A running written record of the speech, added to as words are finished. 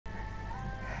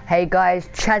Hey guys,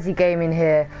 Chazzy Gaming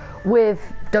here with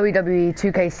WWE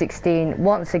 2K16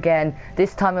 once again.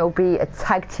 This time it will be a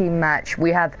tag team match.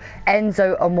 We have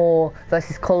Enzo Amore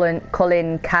versus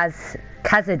Colin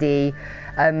Cassidy,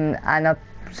 and I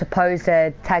suppose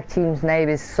their tag team's name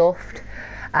is Soft.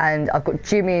 And I've got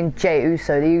Jimmy and Jey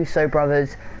Uso, the Uso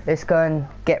brothers. Let's go and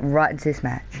get right into this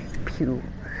match. Pew.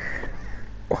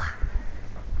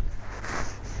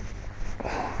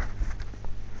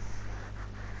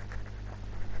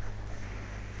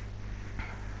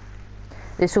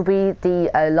 This will be the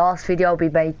last video I'll be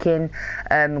making,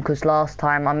 because last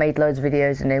time I made loads of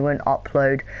videos and they wouldn't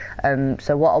upload.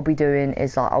 So what I'll be doing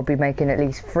is I'll be making at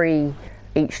least 3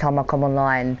 each time I come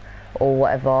online or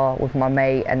whatever with my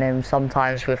mate, and then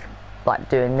sometimes with like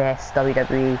doing this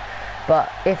WWE.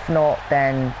 But if not,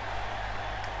 then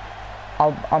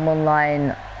I'm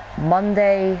online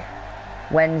Monday,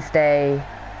 Wednesday,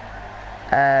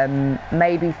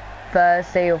 maybe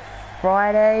Thursday or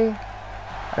Friday.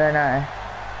 I don't know.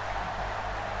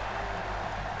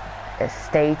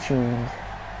 Stay tuned.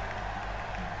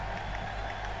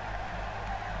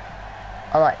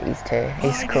 I like these two.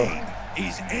 He's cool. My name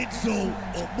is Enzo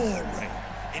Amore,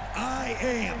 and I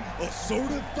am a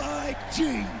certified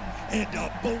G and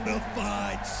a bona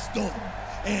fide star,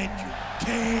 and you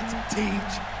can't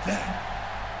teach that.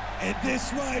 And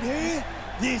this right here,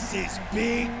 this is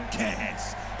Big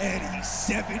Cass, and he's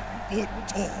 7 foot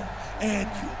tall, and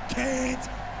you can't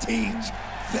teach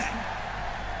that.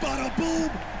 Bada boom,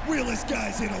 realest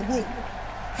guys in a room.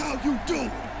 How you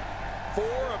doing? 4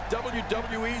 of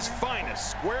WWE's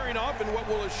finest squaring off in what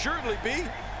will assuredly be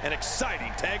an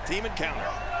exciting tag team encounter.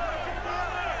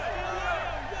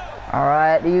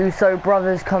 Alright, the Uso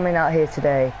brothers coming out here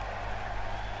today.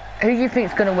 Who do you think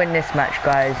is going to win this match,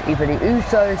 guys? Either the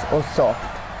Usos or Soft?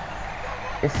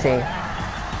 Let's see.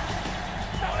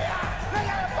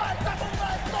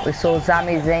 We saw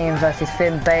Sami Zayn versus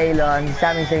Finn Balor, and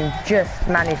Sami Zayn just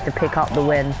managed to pick up the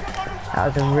win. That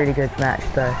was a really good match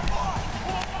though.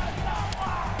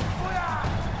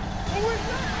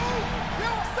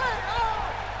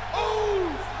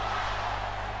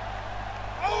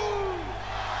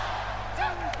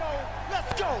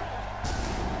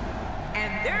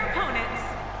 And their opponents,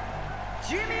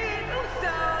 Jimmy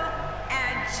Uso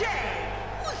and Jey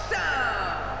Uso.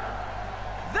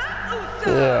 The Usos.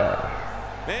 Yeah.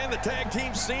 Man, the tag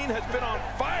team scene has been on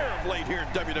fire of late here in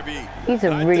WWE. He's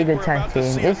a really good tag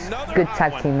team. This is a good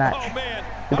tag team match.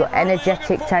 We've got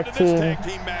energetic tag team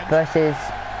versus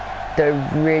the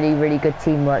really good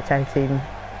teamwork tag team.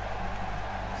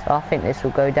 So I think this will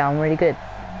go down really good.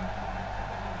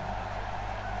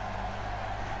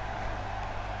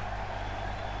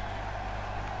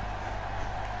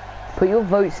 Put your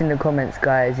votes in the comments,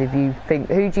 guys. If you think,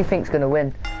 who do you think's gonna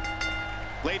win?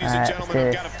 Ladies and gentlemen,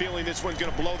 I've got a feeling this one's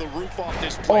going to blow the roof off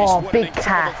this place. Oh, what Big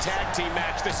Cat.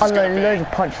 Unload loads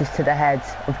of punches to the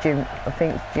heads of Jim. I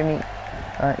think Jimmy.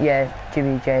 Yeah,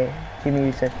 Jimmy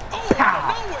Uso. Oh,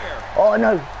 Pow! Oh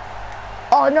no!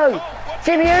 Oh no! Oh,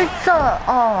 Jimmy Uso!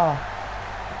 Oh!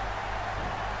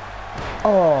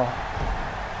 Oh!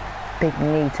 Big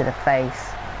knee to the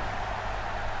face.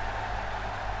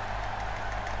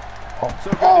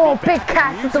 Oh, Big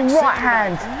Cat with the right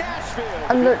hand.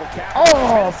 And look,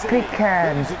 oh, big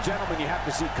hand.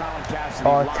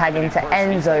 Oh, tagging to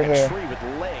Enzo here.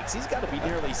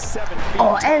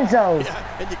 Oh, Enzo.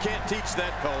 And you can't teach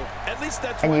that, Cole. At least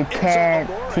that's and you can't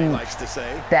teach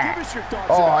that.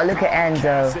 Oh, look at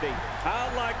Enzo. I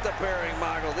like the pairing,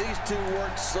 Michael. These two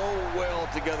work so well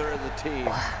together as a team.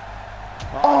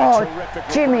 Oh,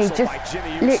 Jimmy just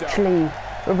literally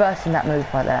reversing that move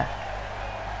right there.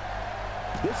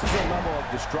 This is a level of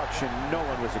destruction no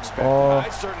one was expecting. Oh. I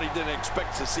certainly didn't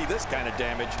expect to see this kind of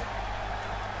damage.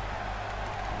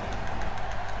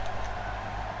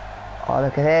 Oh,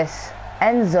 look at this.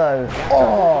 Enzo.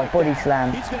 Oh, body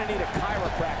slam. He's going to need a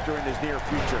chiropractor in his near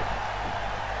future.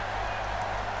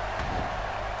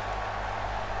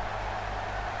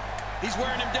 He's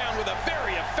wearing him down with a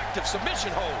very effective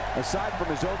submission hold. Aside from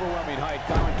his overwhelming height,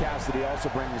 Colin Cassidy also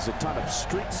brings a ton of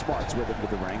street smarts with him to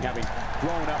the ring, having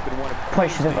grown up in one of New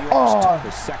York's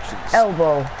toughest sections.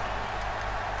 Elbow.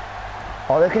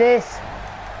 Oh, look at this.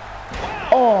 Wow.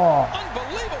 Oh.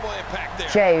 Unbelievable impact there.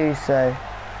 Jey Uso.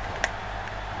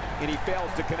 And he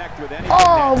fails to connect with anything.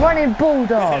 Oh, running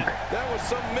bulldog. That was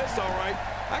some miss, all right.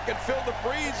 I could feel the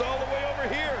breeze all the way over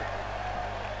here.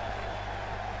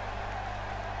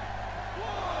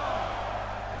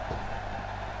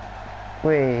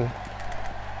 Oh,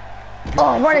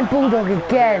 running bulldog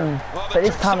again, but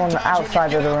this time on the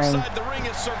outside of the ring. The ring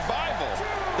is survival.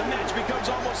 The match becomes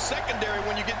almost secondary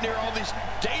when you get near all these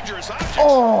dangerous objects.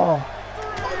 Oh,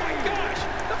 Oh my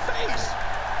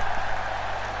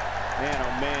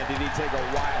man, did he take a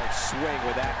wild swing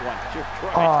with that one.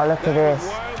 Oh, look at this.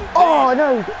 Oh,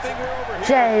 no.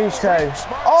 Jey Uso.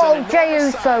 Oh, Jey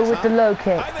Uso with the low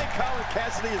kick.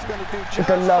 With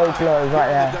the low blow right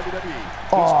there.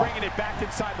 He's bringing it back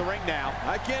inside the ring now.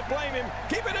 I can't blame him.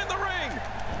 Keep it in the ring.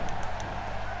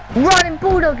 Running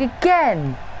Bulldog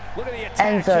again. Look at the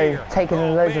attack Enzo here. taking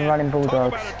loads of running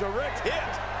Bulldogs.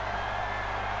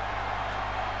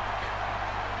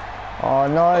 Oh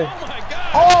no.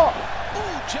 Oh!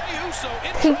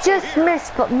 He just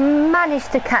missed but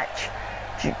managed to catch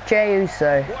Jey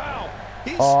Uso.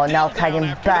 Oh, now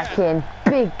tagging back in.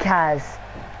 Big Kaz.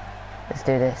 Let's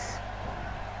do this.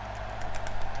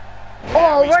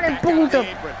 Oh, running Bulldog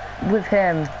with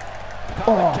him.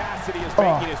 Oh.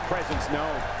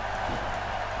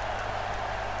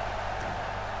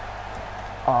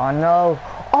 Oh no.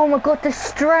 Oh my god, the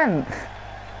strength.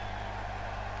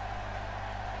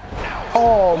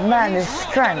 Oh man, the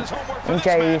strength in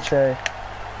Jey Uso.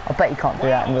 I bet you can't do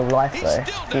that in real life though.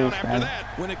 Jeez, man.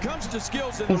 When it comes to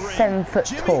skills in He's the ring, 7 foot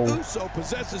tall. Jimmy Uso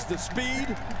possesses the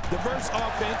speed, diverse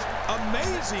offense,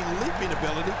 amazing leaping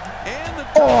ability, and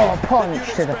the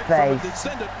punch to the face.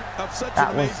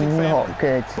 That was not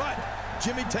good. But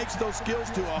Jimmy takes those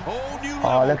skills to a whole new level.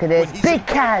 Oh, look at this. Big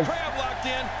Kaz.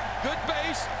 Good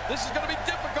base. This is going to be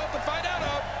difficult to find out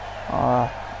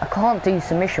of. I can't do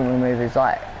submission removers,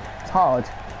 like, it's hard.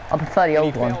 I prefer the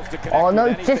old one. Oh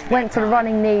no, just went for the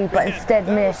running knee, but instead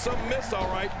missed.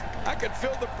 I can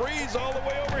feel the breeze all the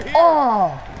way over here.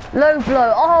 Oh, low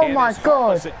blow. Oh my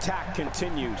god. Attack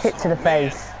continues. Hit to the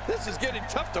face. This is getting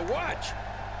tough to watch.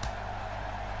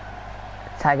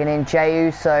 Tagging in Jey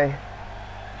Uso.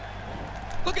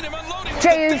 Look at him unloading.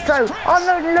 Jey Uso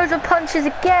unloading loads of punches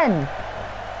again.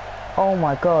 Oh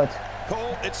my god.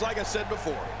 Cole, it's like I said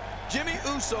before. Jimmy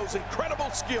Uso's incredible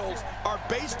skills are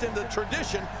based in the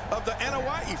tradition of the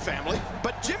NOI family,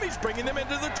 but Jimmy's bringing them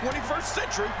into the 21st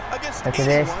century against look at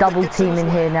this, double team in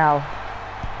here now.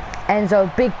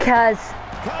 Enzo, Big Kaz.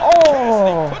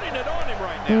 Oh, putting it on him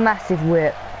right now. Massive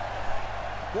whip.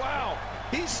 Wow,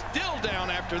 he's still down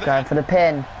after that. Going for the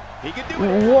pin. He can do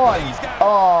it. One.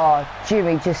 Oh,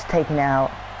 Jimmy just taken out.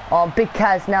 Oh, Big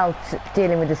Kaz now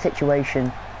dealing with the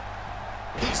situation.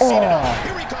 Oh.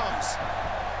 Here he comes.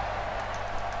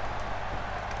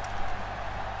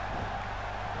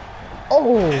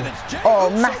 Oh,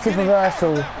 massive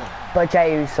reversal by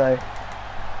Jey Uso.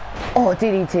 Oh,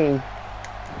 DDT.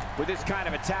 With this kind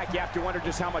of attack, you have to wonder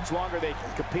just how much longer they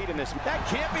can compete in this. That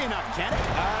can't be enough, can it?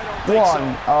 I don't think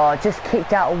so. Oh, just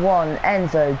kicked out of one.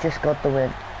 Enzo just got the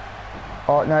win.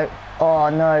 Oh, no. Oh,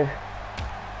 no.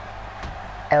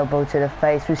 Elbow to the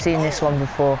face. We've seen this one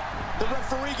before. The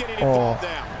referee getting involved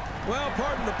now. Well,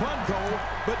 pardon the pun, Cole,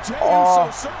 but Jey Uso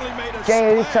certainly made a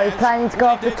Jey Uso planning to go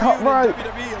off the top rope.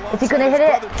 Is he going to hit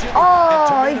it?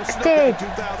 Oh, he did.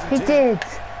 He did.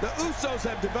 The Usos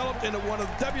have developed into one of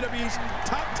WWE's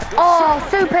top. Oh,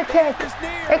 super kick.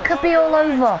 It could be all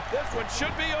over. This one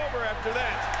should be over after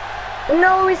that.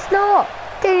 No, it's not.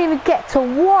 Didn't even get to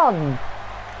one.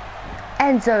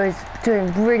 Enzo is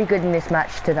doing really good in this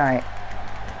match tonight.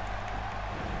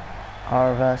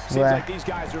 Oh, reverse there. Like these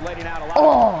guys are letting out a lot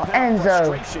oh,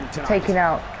 Enzo taking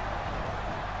out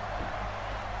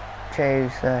Jey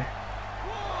Uso.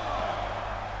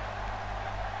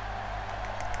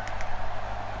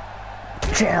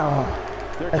 Chill.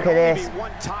 Look at this.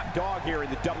 One top dog here in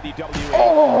the WWE.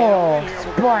 Oh,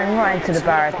 spine right into the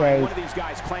barricade. One of these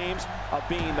guys claims of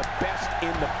being the best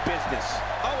in the business.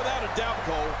 Oh, without a doubt,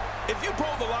 Cole. If you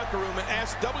poll the locker room and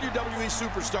ask WWE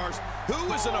superstars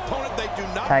who is an opponent they do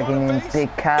not tagging in face,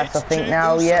 Big Cass, I think Jey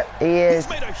now. Uso. Yep, he is.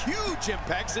 He's made a huge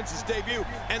impact since his debut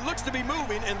and looks to be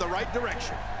moving in the right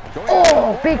direction.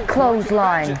 Oh, big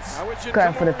clothesline.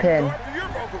 Going for the pin.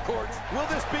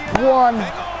 1,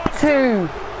 2.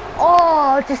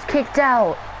 Oh, just kicked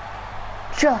out.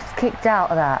 Just kicked out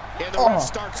of that. Oh.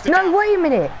 No, wait a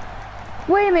minute.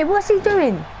 Wait a minute, what's he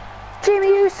doing? Jimmy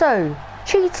Uso.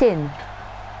 Cheating.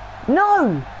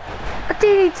 No. A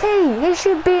DDT. He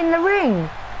should be in the ring.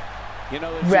 You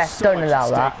know, ref, don't allow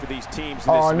that.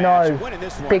 Oh no,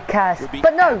 Big Cass.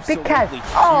 But no, Big Cass.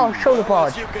 Oh, shoulder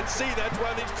barge. As you can see, that's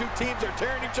why these two teams are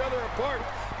tearing each other apart.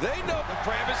 They know the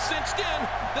crab is cinched in,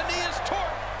 the knee is torn,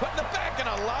 putting the back in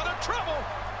a lot of trouble.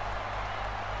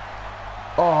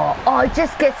 Oh, it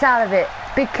just gets out of it.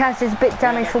 Big Cass is a bit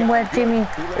damaged from where Jimmy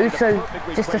Uso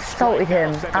just assaulted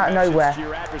him out of nowhere.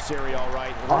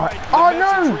 Oh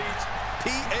no!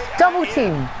 Double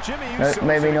team. No,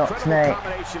 maybe not tonight.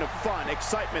 Fun,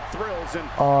 excitement, thrills, and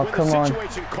oh, come on.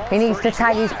 He needs to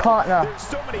tag his partner. There's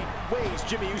so many ways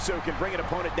Jimmy Uso can bring an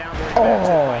opponent down there.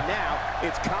 Oh, now,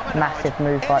 it's massive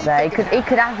move right there. He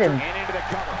could have him.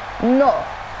 No.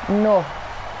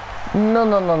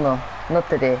 Not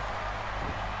today.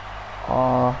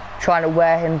 Oh, trying to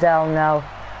wear him down now.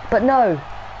 But no.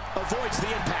 Avoids the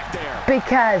impact there. Big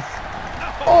Kaz.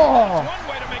 Oh,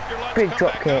 big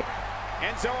drop kick.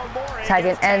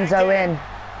 Tagging Enzo in.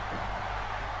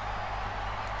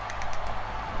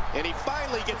 And he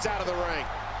finally gets out of the ring.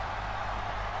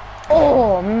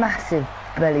 Oh, massive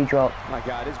belly drop. My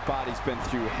God, his body's been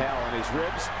through hell, and his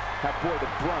ribs have bore the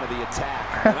brunt of the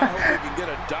attack. And I hope we can get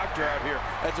a doctor out here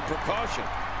as a precaution.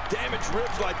 Damaged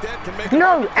ribs like that can make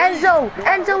no,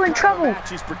 Enzo in trouble.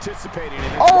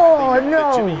 Oh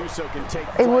no!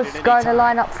 He was going to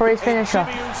line up for his finisher.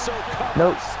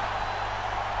 Nope.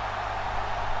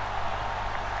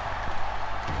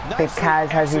 Big Kaz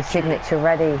has his signature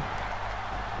ready.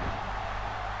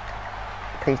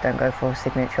 Please don't go for a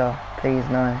signature. Please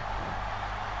no.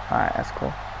 Alright, that's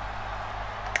cool.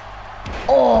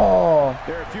 Oh!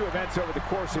 There are a few events over the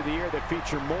course of the year that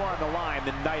feature more on the line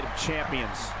than Night of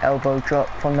Champions. Elbow drop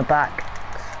from the back.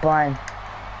 Spine.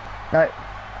 No.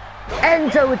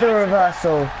 Enzo with the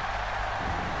reversal.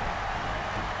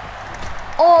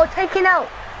 Oh, taking out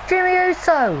Jimmy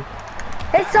Uso.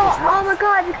 It's all, oh my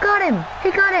God, he got him.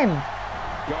 He got him.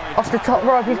 Off the top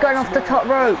rope. He's going off the top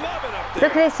rope.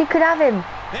 Look at this. He could have him.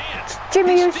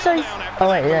 Jimmy Uso. Oh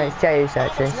wait, no, it's Jey Uso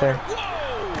actually. Sorry.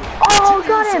 Oh,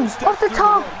 got him! Off the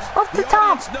top! Off the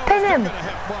top! Pin him!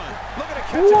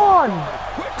 1,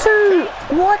 2,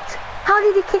 what? How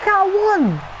did he kick out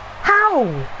 1? How?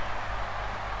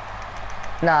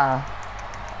 Nah.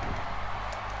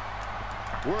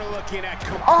 We're looking at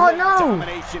oh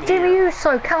no! Jimmy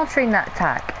Uso countering that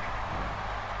attack.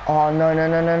 Oh no.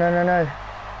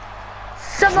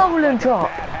 Samoan drop.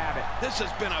 This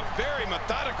has been a very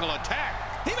methodical attack.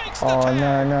 He makes the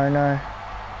tag. No.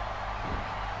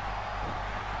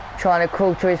 Trying to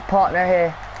crawl to his partner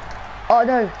here. Oh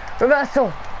no,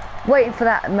 reversal. Waiting for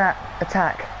that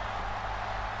attack.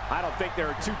 I don't think there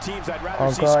are two teams I'd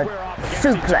rather see God. Square off against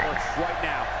Suplex. each other right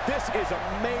now. This is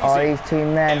amazing. Oh, these two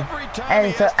men.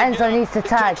 Enzo needs to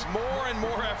tag. More and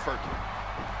more effort.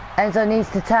 Enzo needs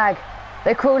to tag.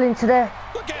 They're crawling to the.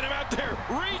 Look at him out there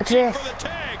reaching for the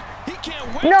tag. He can't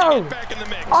wait no. to get back in the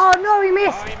mix. Oh no, he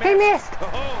missed. He missed.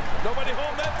 Nobody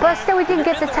home that but time. Still, he didn't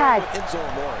get the tag.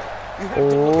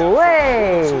 Oh,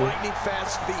 way!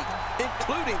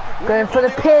 Going for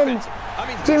the pin.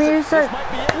 Jimmy Uso. 1,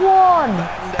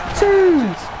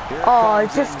 2. Oh, I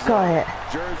just got it.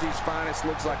 Jersey's finest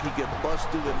looks like he could bust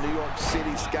through the New York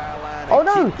City skyline. Oh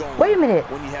no! Wait a minute.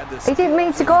 He didn't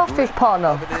mean to go after his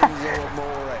partner.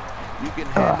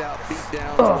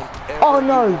 Oh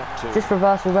no! Just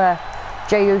reversal there.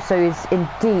 Jey Uso is in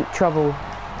deep trouble.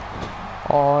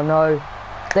 Oh no!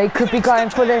 They could be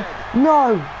going for the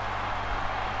no.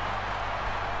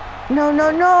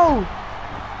 No!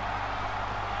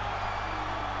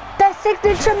 That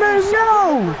signature move,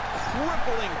 no!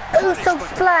 Uso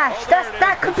splash.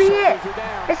 That could be it.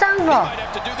 It's over.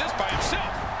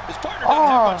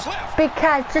 Oh, Big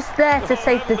Kaz just there to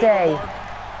save the day.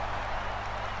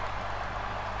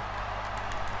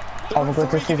 Oh my God,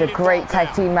 this is a great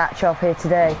tag team matchup here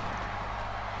today.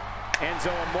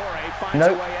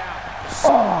 Nope.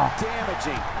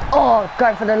 Oh,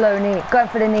 going for the low knee, going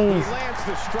for the knees.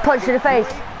 Punch to the face,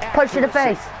 punch to the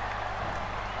face.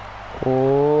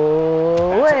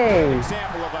 Oh, way.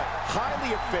 Example of a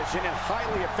highly efficient and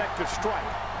highly effective strike.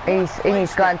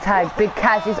 He's going to tag. Big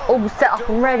Kaz is all set up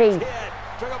and ready.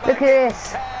 Look at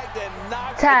this.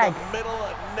 Tag.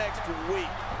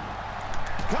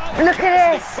 Look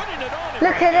at this.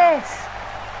 Look at this.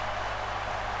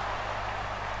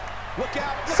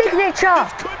 Signature.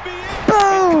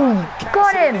 Boom.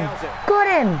 Got him. Got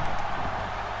him.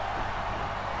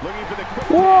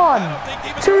 1,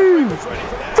 2,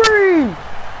 3.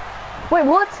 Wait,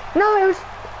 what? No, it was...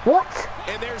 What?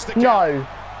 No.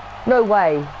 No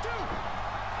way.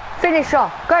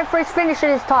 Finisher. Going for his finisher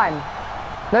this time.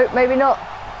 Nope, maybe not.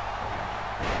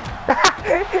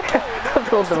 I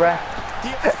pulled the ref.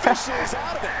 The official is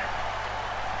out of it.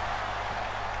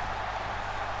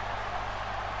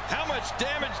 How much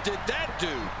damage did that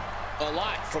do? A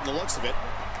lot from the looks of it.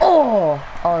 Oh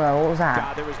no, what was that?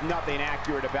 God, there was nothing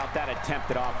accurate about that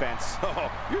attempted offense.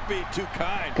 Oh, you're being too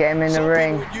kind. Get him in the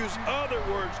ring. Some people would use other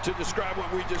words to describe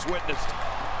what we just witnessed.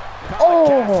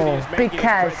 Oh, Big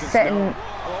Kaz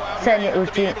setting it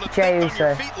with Jey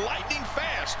Uso. Lightning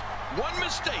fast. One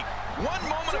mistake, One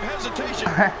moment of hesitation,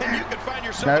 and you can find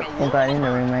yourself Nope, in a we're world going of in the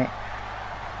hurt. room, mate.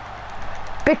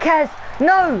 Because,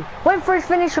 no! Went for his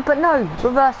finisher, but no.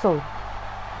 Reversal.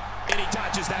 And he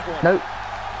dodges that one. Nope.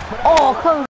 Oh, close.